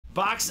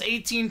Box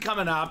 18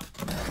 coming up.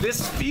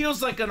 This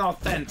feels like an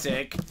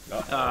authentic.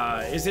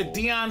 Is it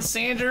Deion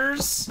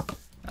Sanders?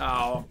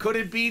 Oh, could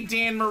it be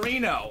Dan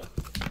Marino?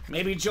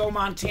 Maybe Joe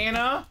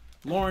Montana?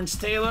 Lawrence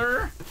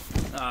Taylor?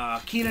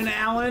 Keenan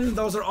Allen?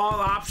 Those are all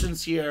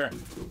options here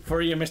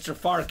for you, Mr.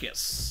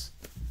 Farkas.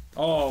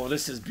 Oh,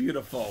 this is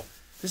beautiful.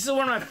 This is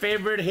one of my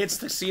favorite hits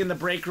to see in the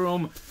break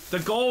room. The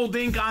gold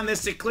ink on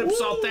this Eclipse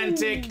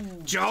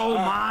Authentic. Joe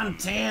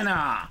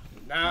Montana.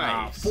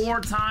 Nice.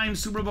 4-time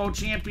Super Bowl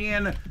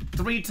champion,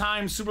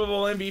 3-time Super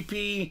Bowl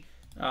MVP,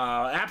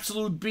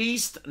 absolute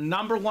beast,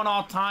 #1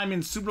 all-time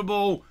in Super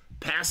Bowl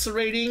passer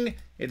rating.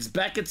 It's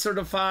Beckett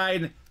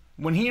certified.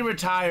 When he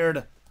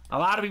retired, a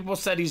lot of people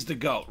said he's the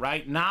GOAT,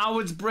 right? Now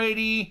it's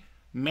Brady,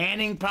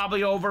 Manning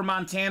probably over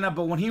Montana,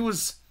 but when he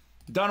was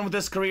done with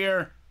his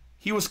career,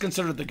 he was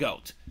considered the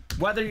GOAT.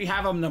 Whether you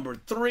have him number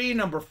 3,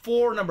 number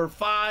 4, number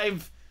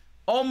 5,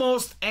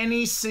 almost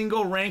any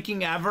single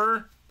ranking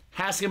ever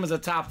has him as a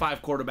top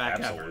 5 quarterback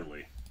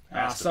Absolutely.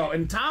 ever.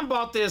 And Tom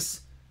bought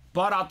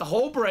out the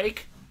whole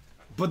break,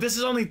 but this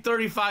is only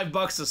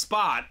 $35 a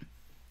spot.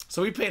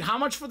 So he paid how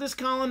much for this,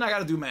 Colin? I got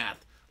to do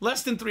math.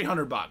 Less than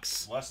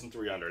 $300. Less than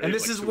 300. And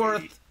this is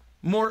worth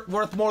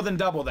more than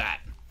double that.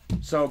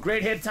 So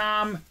great hit,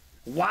 Tom.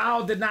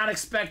 Wow, did not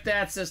expect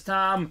that, says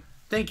Tom.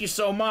 Thank you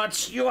so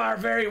much. You are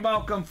very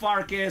welcome,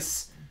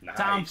 Farkas. Nice.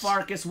 Tom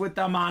Farkas with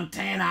the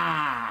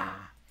Montana.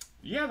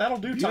 Yeah, that'll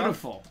do, Tom.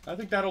 Beautiful. I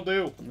think that'll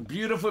do.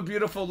 Beautiful,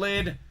 beautiful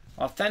lid.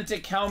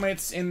 Authentic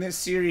helmets in this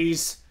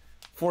series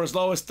for as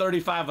low as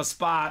 $35 a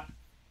spot.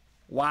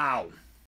 Wow.